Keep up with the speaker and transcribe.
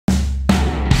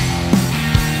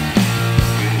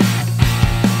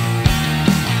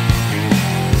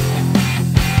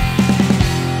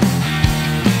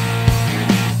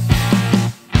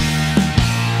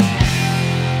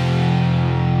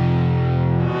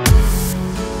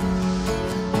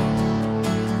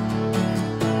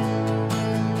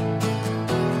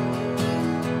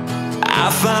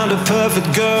found a perfect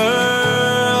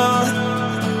girl.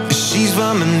 She's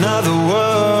from another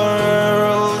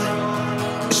world.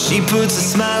 She puts a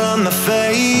smile on my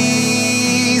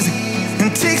face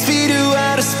and takes me to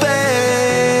outer space.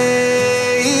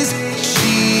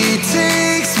 She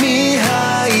takes me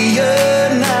higher,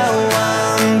 now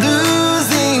I'm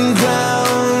losing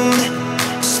ground.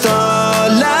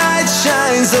 Starlight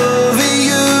shines over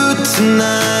you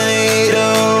tonight,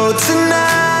 oh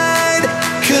tonight.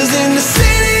 'Cause in the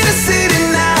city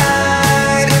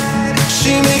night,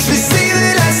 she makes me see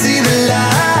that I see the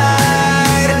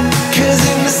light. 'Cause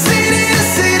in the city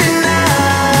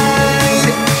night,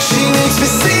 she makes me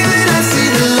see that I see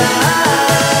the light.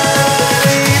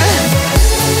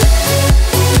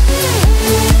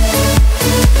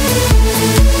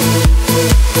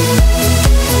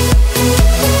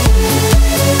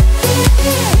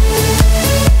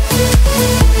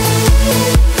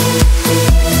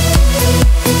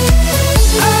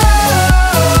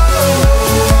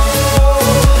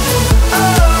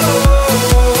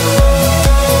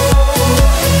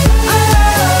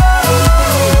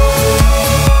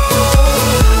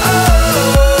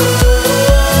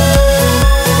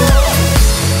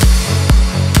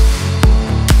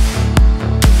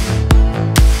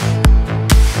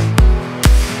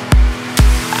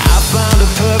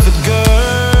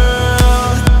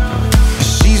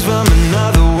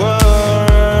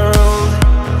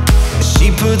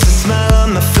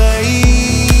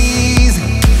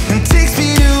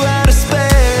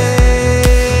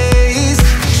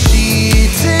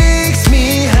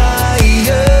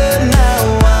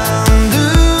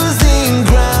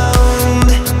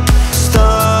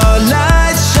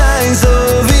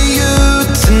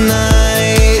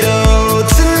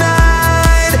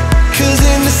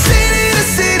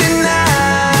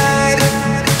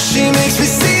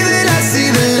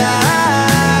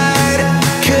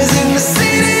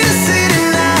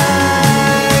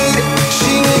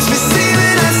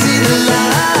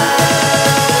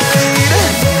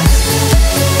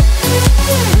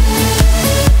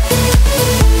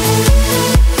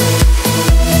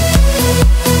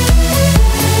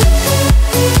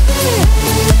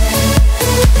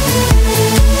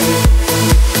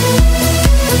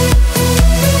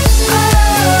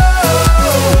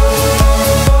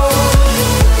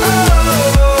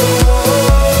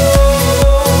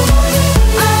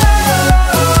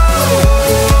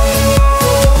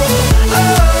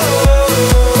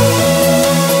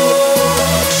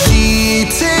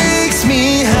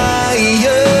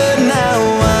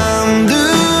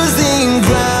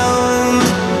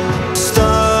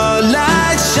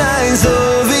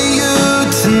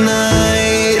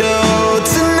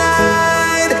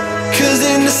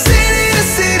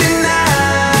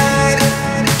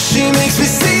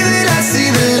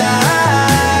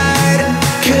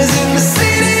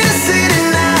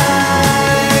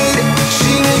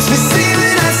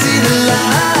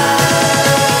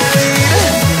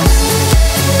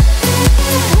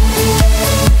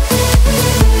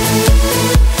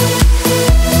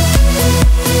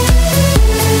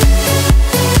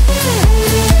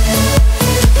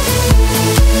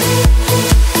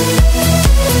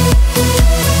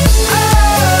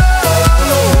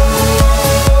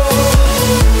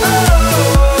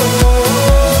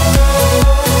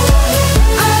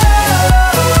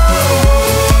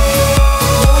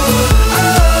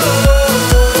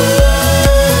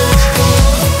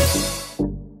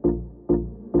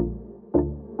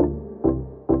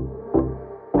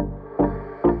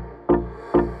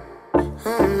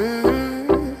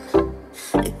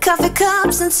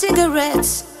 And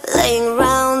cigarettes laying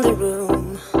around the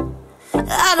room.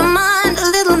 I don't mind a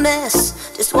little mess,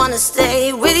 just wanna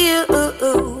stay with you.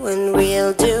 And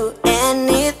we'll do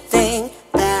anything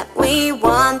that we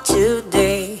want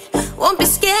today. Won't be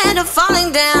scared of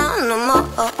falling down no more.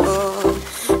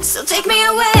 So take me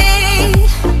away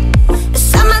to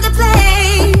some other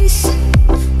place.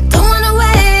 Don't wanna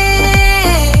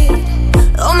wait.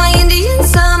 Oh, my Indian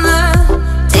summer,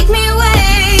 take me away.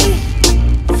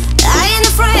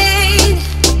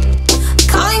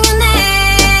 Calling your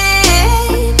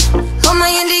name, oh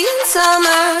my Indian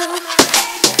summer.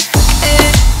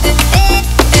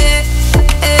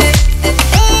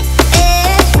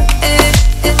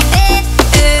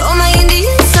 Oh my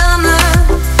Indian summer.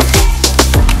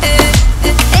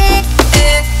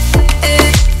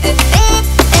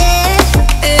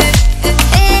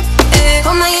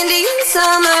 Oh my Indian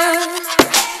summer.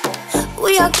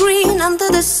 We are green under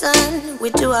the sun, we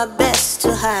do our best to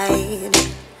hide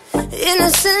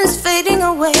innocence fading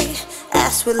away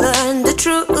as we learn the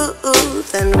truth.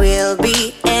 And we'll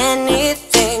be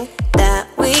anything that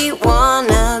we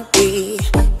wanna be.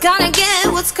 Gotta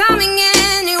get what's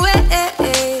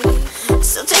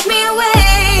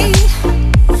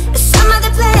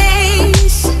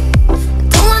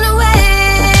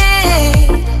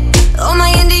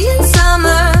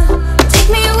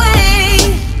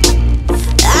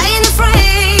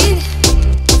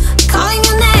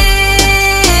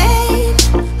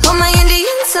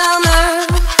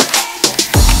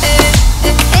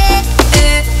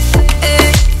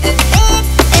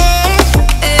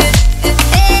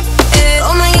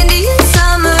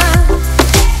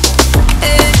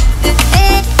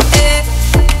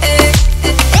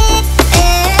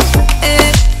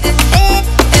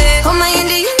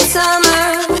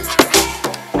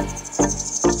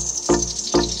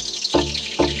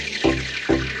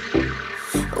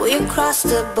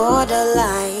the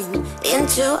borderline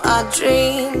into our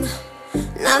dream.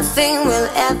 Nothing will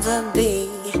ever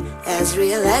be as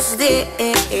real as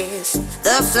this.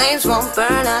 The flames won't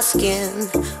burn our skin.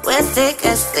 We're thick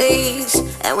as thieves,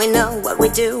 and we know what we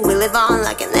do. We live on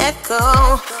like an echo.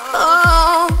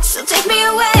 Oh, so take me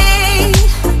away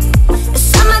to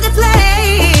some other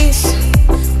place.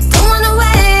 Don't wanna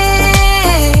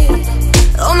wait.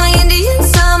 Oh, my Indian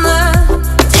summer,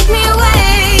 take me away.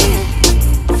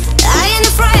 I ain't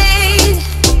afraid,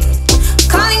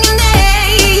 calling your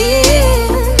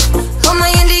name. Oh, my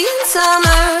Indian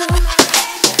summer.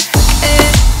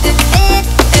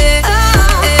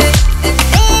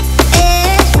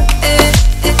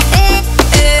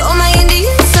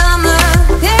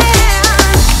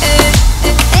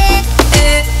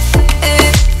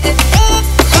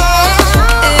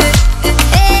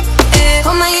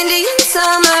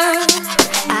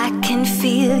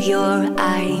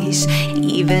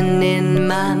 Even in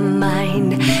my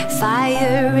mind,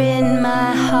 fire in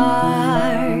my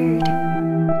heart,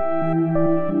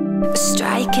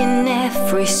 striking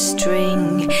every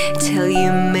string till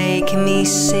you make me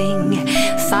sing.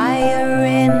 Fire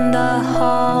in the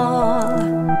hall,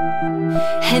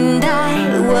 and I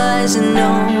was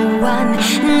no one,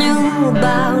 knew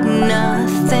about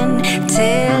nothing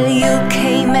till you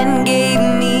came and gave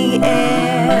me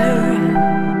air.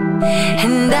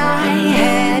 And I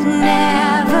had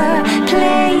never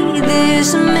played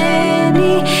this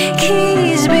many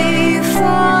keys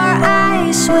before,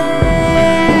 I swear.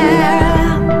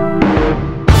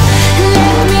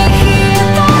 Let me hear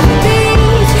the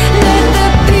beat, let the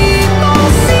people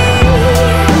see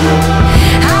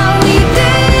how we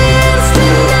dance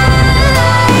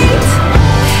tonight.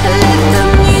 Let the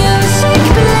music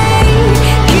play,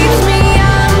 keeps me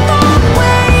on the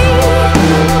way,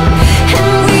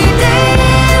 and we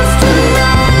dance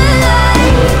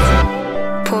tonight.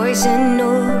 Poison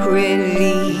no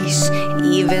release,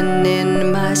 even in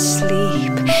my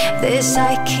sleep. This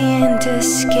I can't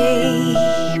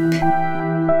escape.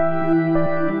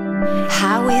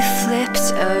 How we flipped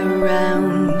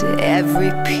around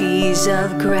every piece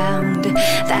of ground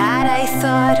that I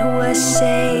thought was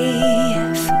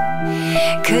safe.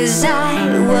 'Cause I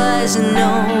was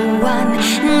no one,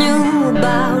 knew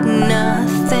about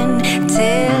nothing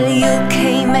till you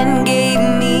came and gave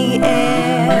me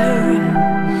air.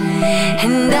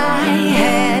 And I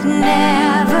had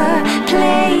never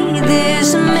played this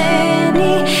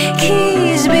many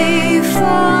keys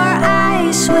before,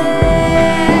 I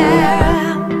swear.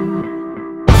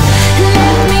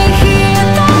 Let me hear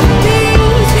the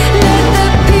beat, let the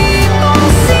people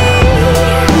see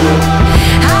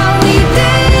how we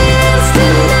dance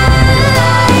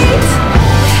tonight.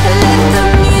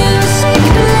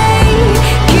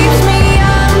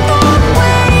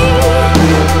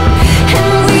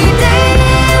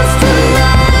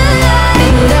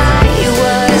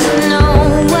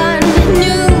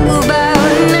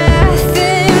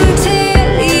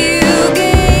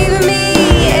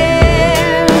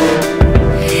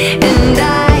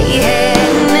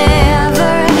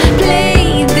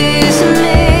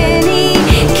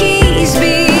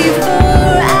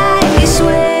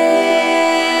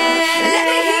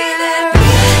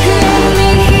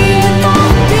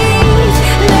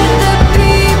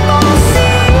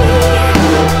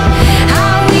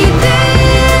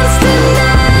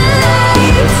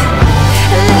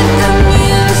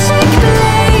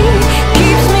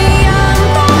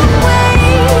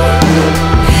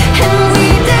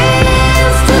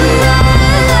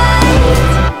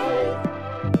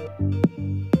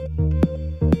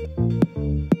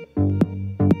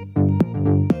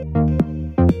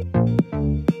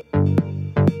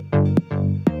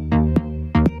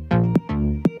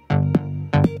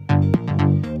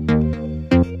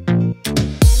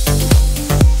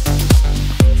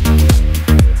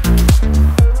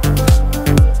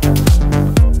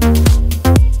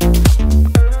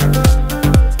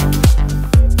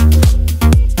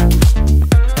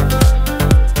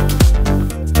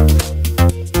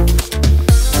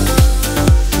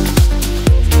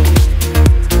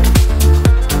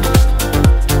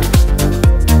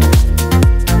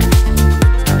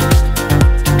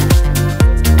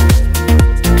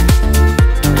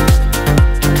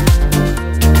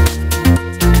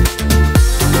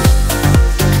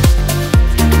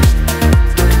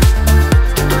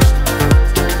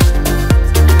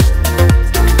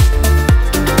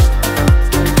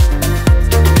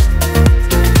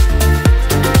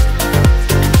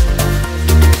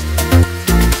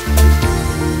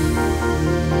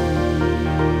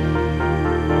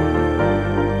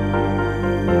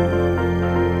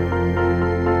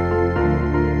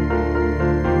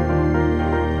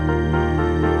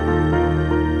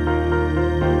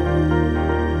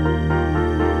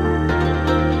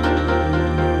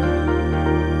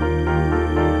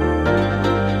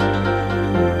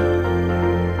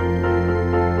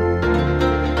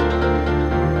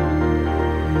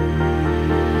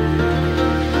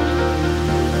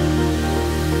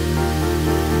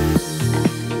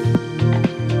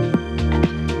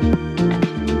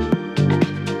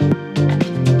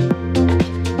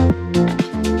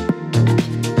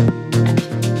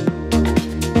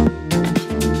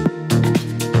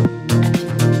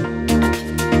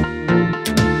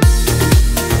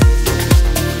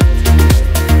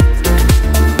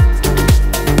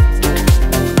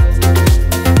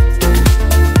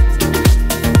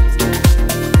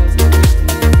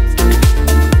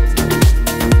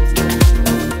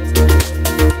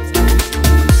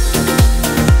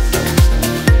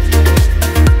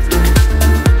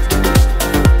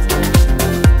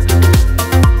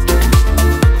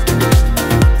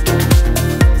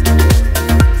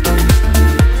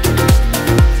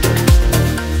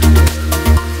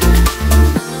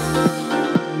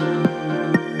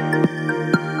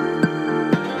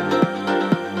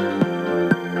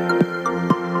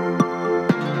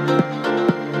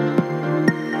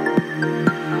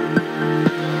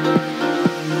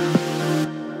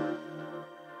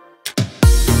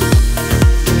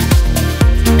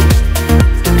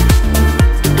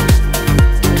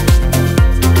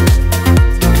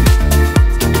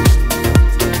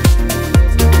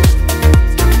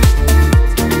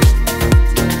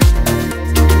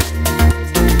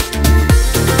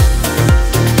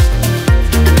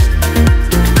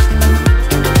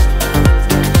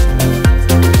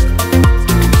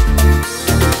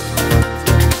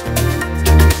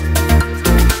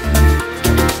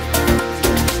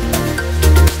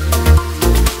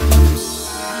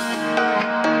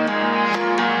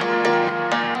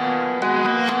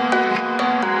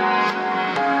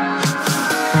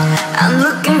 I'm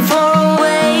looking for a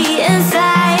way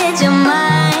inside your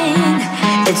mind.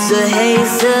 It's a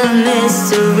haze of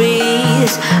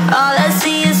mysteries. All I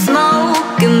see is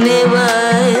smoke and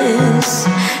mirrors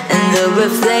and the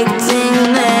reflecting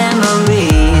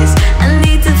memories. I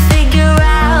need to figure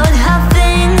out how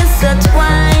things are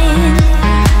twined.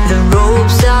 The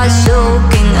ropes are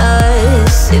choking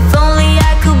us. If only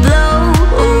I could blow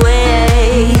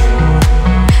away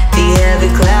the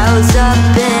heavy clouds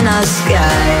up in our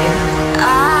sky.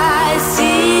 I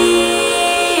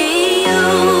see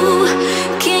you.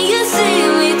 Can you see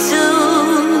me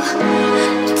too?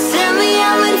 Tell me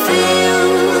how it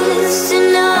feels to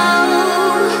know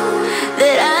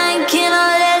that I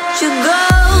cannot let you go.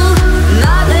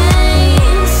 My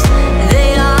veins,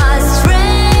 they are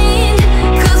strained,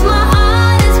 'cause my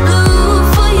heart is blue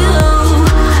for you.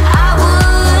 I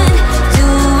would do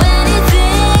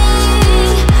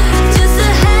anything just to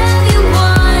have you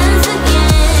once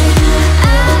again.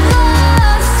 I've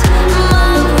lost my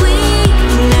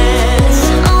weakness,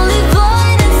 only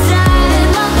void inside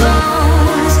my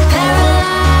bones,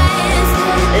 paralyzed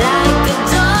like a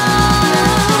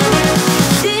dog.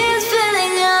 Tears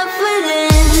filling up within.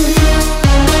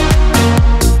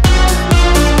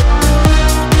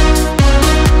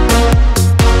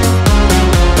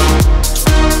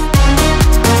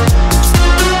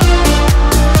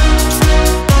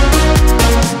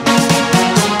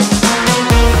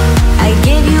 I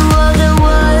gave you all there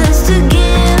was to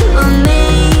give of me.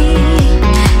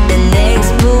 The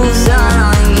next moves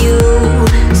on you,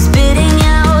 spitting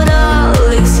out all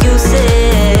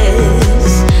excuses.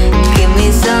 Give me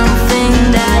something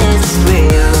that is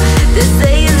real. They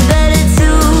say it's better to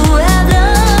have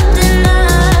loved than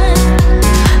none,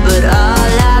 but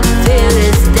all I feel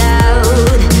is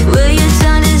doubt. Will you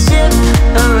turn this ship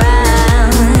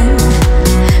around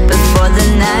before the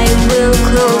night will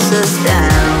close us down?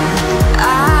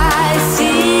 I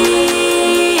see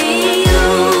you.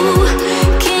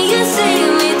 Can you see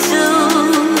me too?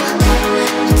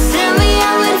 Tell me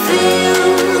how it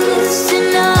feels to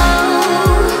know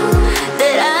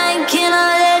that I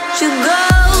cannot let you go.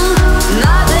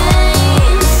 My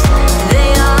veins,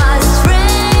 they are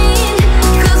strained,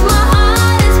 'cause my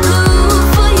heart is blue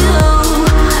for you.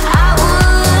 I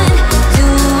would do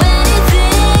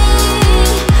anything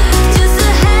just to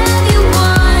have you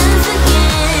once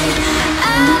again.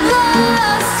 I've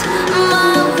lost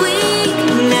my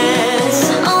weakness,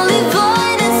 only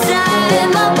void inside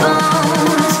my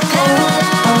bones,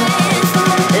 paralyzed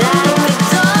like a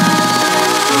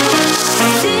dog.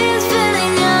 Tears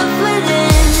filling up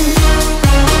within.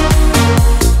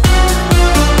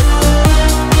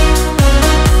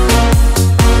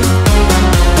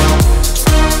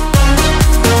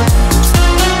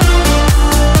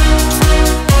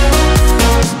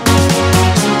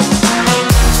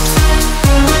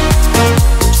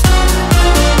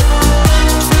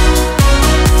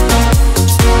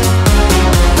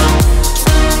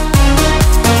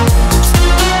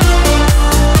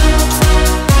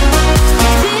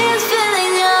 Tears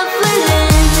filling up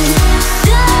within.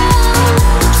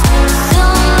 So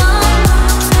long.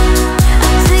 I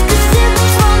take a sip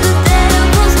from the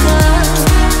devil's cup.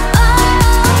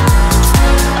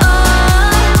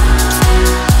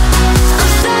 I'm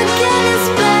stuck in a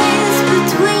space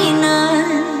between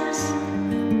us.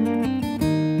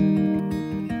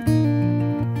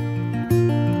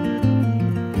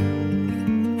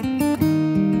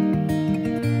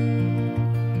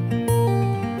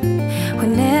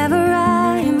 Whenever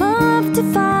I'm off to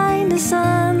find a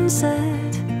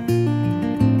sunset,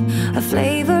 a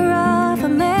flavor of a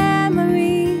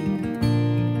memory.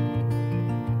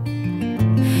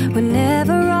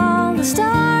 Whenever all the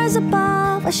stars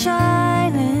above are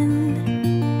shining,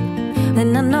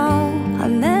 then I know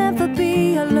I'll never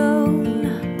be alone.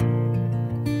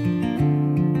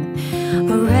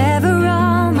 Wherever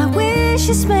all my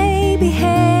wishes may be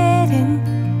heading,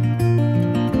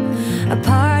 a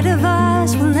part of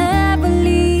us will never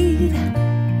leave.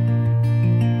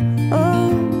 Oh,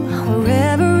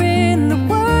 wherever in the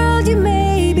world you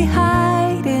may be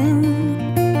hiding,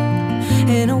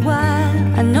 in a while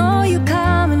I know you're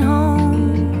coming home.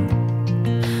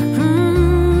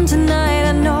 Tonight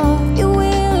I know you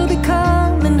will be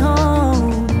coming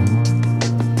home.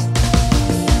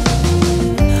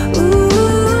 Ooh,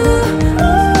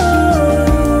 ooh,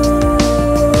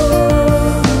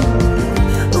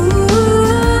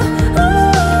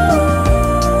 ooh.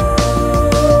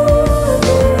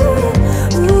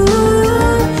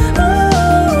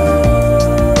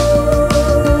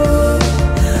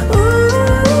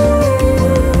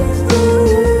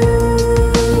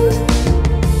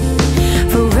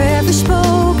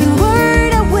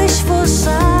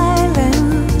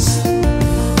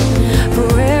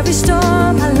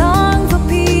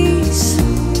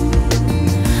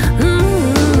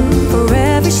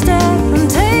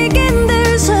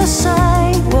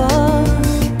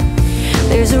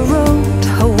 There's a road,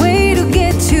 a way to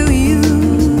get to you.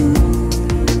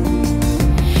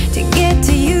 To get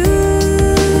to you.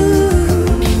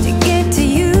 To get to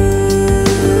you.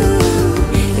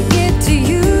 To get to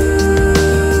you.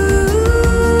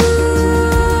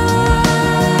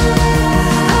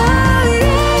 Oh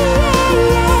yeah,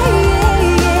 yeah, yeah,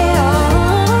 yeah.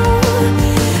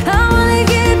 I wanna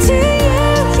get to you,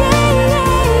 yeah,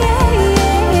 yeah,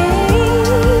 yeah.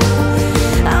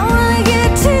 I wanna get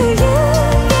to you,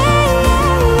 yeah,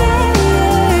 yeah,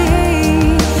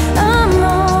 yeah. I'm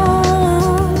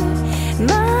on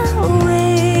my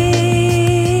way.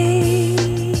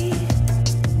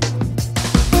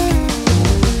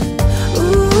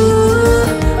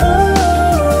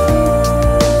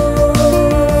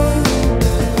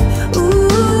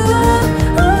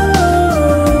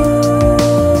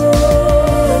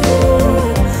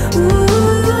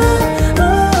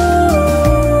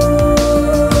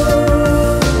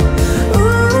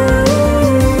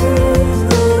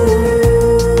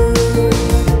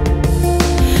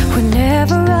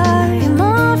 Whenever I am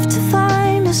off to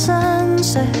find a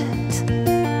sunset,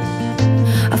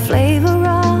 a flavor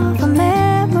of a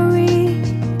memory.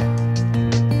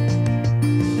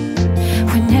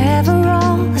 Whenever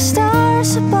all the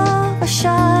stars above are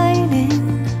shining,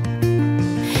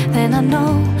 then I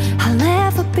know